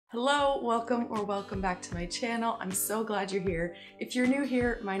Hello, welcome back to my channel. I'm so glad you're here. If you're new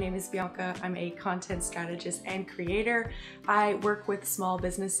here, my name is Bianca. I'm a content strategist and creator. I work with small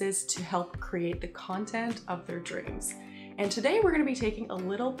businesses to help create the content of their dreams. And today we're going to be taking a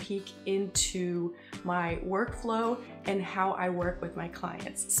little peek into my workflow and how I work with my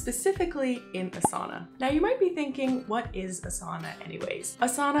clients, specifically in Asana. Now you might be thinking, what is Asana anyways?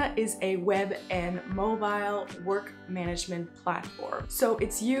 Asana is a web and mobile work management platform. So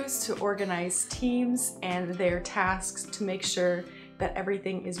it's used to organize teams and their tasks to make sure that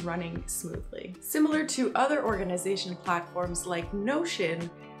everything is running smoothly. Similar to other organization platforms like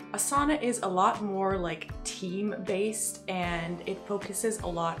Notion, Asana is a lot more like team-based and it focuses a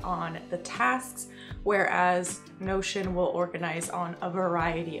lot on the tasks, whereas Notion will organize on a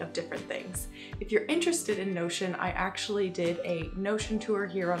variety of different things. If you're interested in Notion, I actually did a Notion tour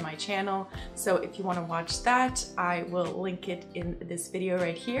here on my channel, so if you want to watch that, I will link it in this video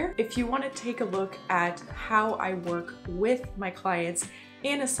right here. If you want to take a look at how I work with my clients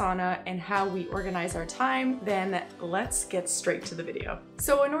in Asana and how we organize our time, then let's get straight to the video.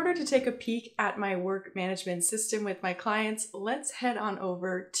 So in order to take a peek at my work management system with my clients, let's head on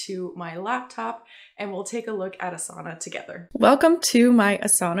over to my laptop and we'll take a look at Asana together. Welcome to my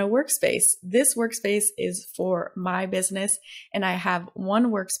Asana workspace. This workspace is for my business and I have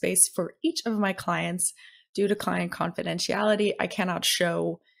one workspace for each of my clients. Due to client confidentiality, I cannot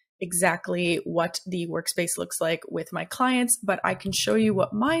show exactly what the workspace looks like with my clients, but I can show you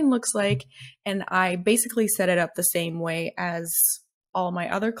what mine looks like. And I basically set it up the same way as all my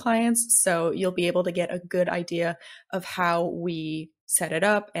other clients. So you'll be able to get a good idea of how we set it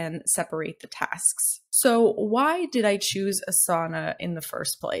up and separate the tasks. So why did I choose Asana in the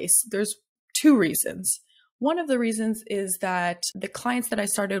first place? There's two reasons. One of the reasons is that the clients that I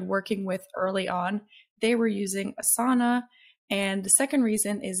started working with early on, they were using Asana. And the second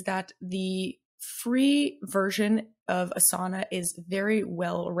reason is that the free version of Asana is very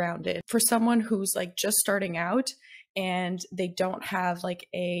well-rounded. For someone who's like just starting out and they don't have like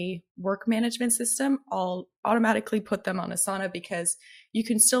a work management system, I'll automatically put them on Asana because you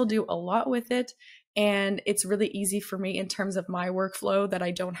can still do a lot with it. And it's really easy for me in terms of my workflow that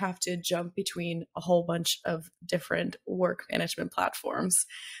I don't have to jump between a whole bunch of different work management platforms.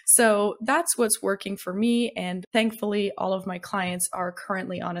 So that's what's working for me. And thankfully, all of my clients are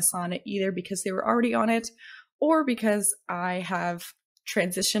currently on Asana either because they were already on it or because I have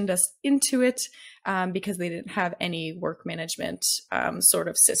transitioned us into it because they didn't have any work management sort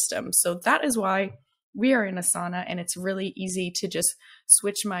of system. So that is why we are in Asana, and it's really easy to just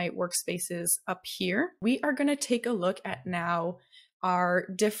switch my workspaces up here. We are going to take a look at now our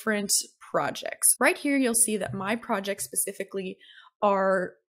different projects. Right here, you'll see that my projects specifically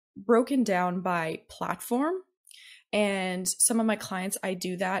are broken down by platform. And some of my clients, I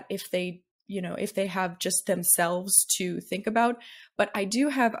do that if they have just themselves to think about. But I do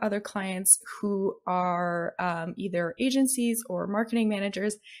have other clients who are either agencies or marketing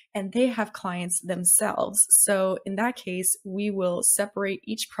managers, and they have clients themselves. So in that case, we will separate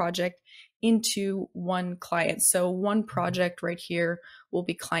each project into one client. So one project right here will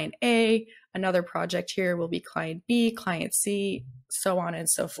be client A, another project here will be client B, client C, so on and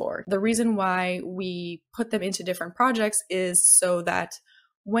so forth. The reason why we put them into different projects is so that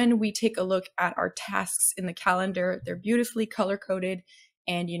when we take a look at our tasks in the calendar, they're beautifully color-coded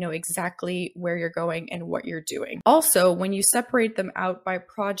and you know exactly where you're going and what you're doing. Also, when you separate them out by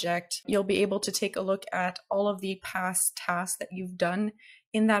project, you'll be able to take a look at all of the past tasks that you've done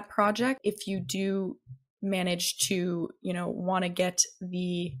in that project. If you do manage to, want to get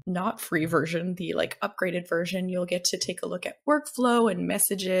the not free version, the like upgraded version, you'll get to take a look at workflow and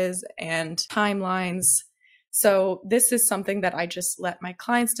messages and timelines. So this is something that I just let my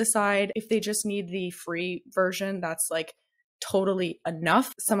clients decide. If they just need the free version, that's like totally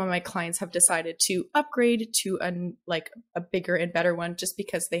enough. Some of my clients have decided to upgrade to a bigger and better one just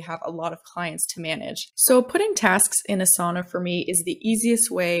because they have a lot of clients to manage. So putting tasks in Asana for me is the easiest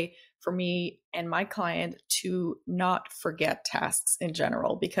way for me and my client to not forget tasks in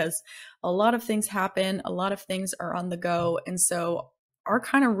general, because a lot of things happen, a lot of things are on the go. And so our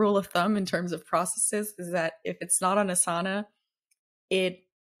kind of rule of thumb in terms of processes is that if it's not on Asana, it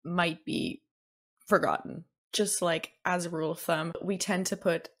might be forgotten. Just like as a rule of thumb, we tend to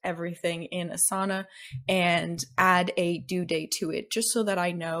put everything in Asana and add a due date to it just so that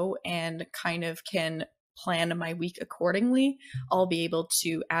I know and kind of can plan my week accordingly. I'll be able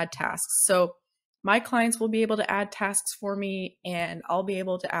to add tasks. So my clients will be able to add tasks for me and I'll be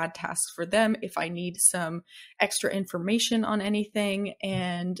able to add tasks for them if I need some extra information on anything.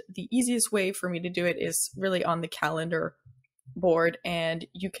 And the easiest way for me to do it is really on the calendar board, and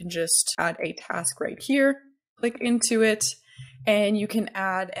you can just add a task right here, click into it, and you can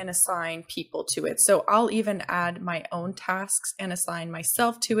add and assign people to it. So I'll even add my own tasks and assign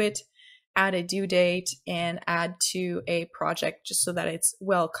myself to it, add a due date, and add to a project just so that it's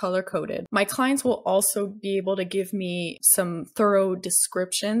well color coded. My clients will also be able to give me some thorough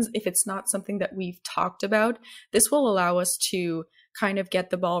descriptions if it's not something that we've talked about. This will allow us to kind of get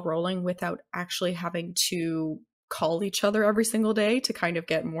the ball rolling without actually having to call each other every single day to kind of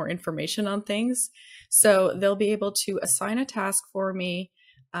get more information on things. So they'll be able to assign a task for me,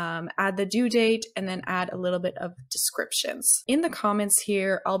 add the due date, and then add a little bit of descriptions. In the comments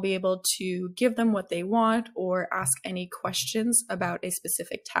here, I'll be able to give them what they want or ask any questions about a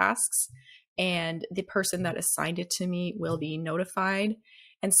specific tasks, and the person that assigned it to me will be notified.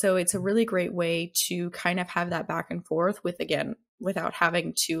 And so it's a really great way to kind of have that back and forth without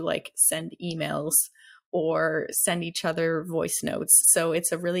having to like send emails or send each other voice notes. So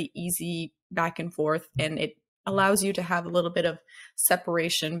it's a really easy back and forth, and it allows you to have a little bit of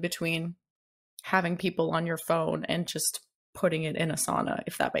separation between having people on your phone and just putting it in Asana,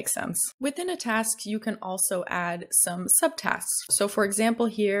 if that makes sense. Within a task, you can also add some subtasks. So for example,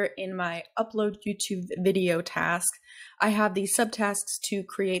 here in my upload YouTube video task, I have these subtasks to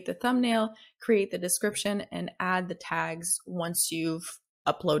create the thumbnail, create the description, and add the tags once you've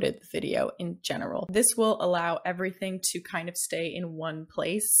uploaded the video in general. This will allow everything to kind of stay in one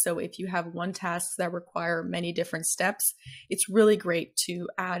place. So if you have one task that require many different steps, it's really great to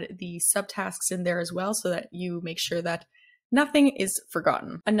add the subtasks in there as well so that you make sure that nothing is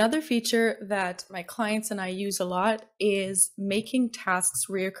forgotten. Another feature that my clients and I use a lot is making tasks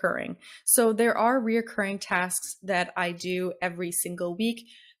reoccurring. So there are reoccurring tasks that I do every single week.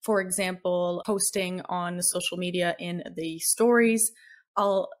 For example, posting on social media in the stories.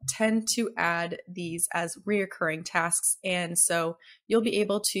 I'll tend to add these as reoccurring tasks. And so you'll be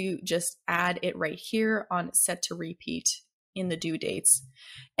able to just add it right here on set to repeat in the due dates.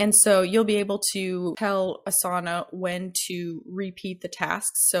 And so you'll be able to tell Asana when to repeat the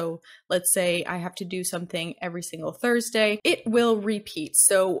tasks. So let's say I have to do something every single Thursday, it will repeat.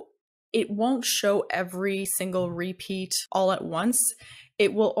 So it won't show every single repeat all at once.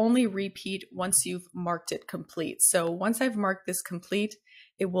 It will only repeat once you've marked it complete. So once I've marked this complete,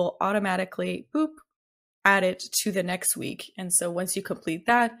 it will automatically add it to the next week. And so once you complete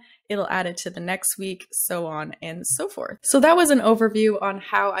that, it'll add it to the next week, so on and so forth. So that was an overview on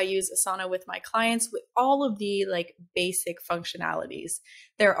how I use Asana with my clients with all of the like basic functionalities.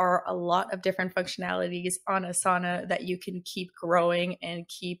 There are a lot of different functionalities on Asana that you can keep growing and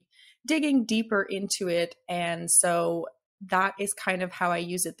keep digging deeper into it. And so that is kind of how I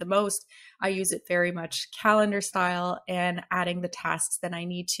use it the most. I use it very much calendar style and adding the tasks that I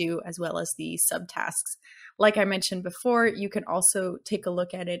need to, as well as the subtasks. Like I mentioned before, you can also take a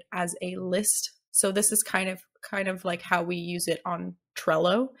look at it as a list. So this is kind of like how we use it on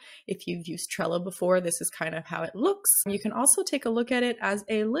Trello. If you've used Trello before, this is kind of how it looks. You can also take a look at it as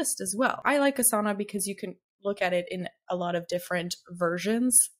a list as well. I like Asana because you can look at it in a lot of different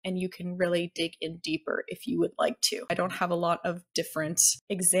versions and you can really dig in deeper if you would like to. I don't have a lot of different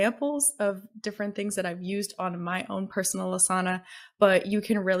examples of different things that I've used on my own personal Asana, but you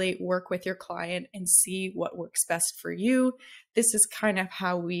can really work with your client and see what works best for you. This is kind of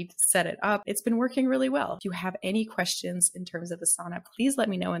how we've set it up. It's been working really well. If you have any questions in terms of Asana, please let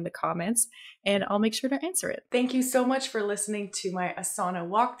me know in the comments and I'll make sure to answer it. Thank you so much for listening to my Asana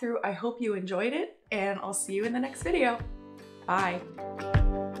walkthrough. I hope you enjoyed it and I'll see you in the next video. Bye.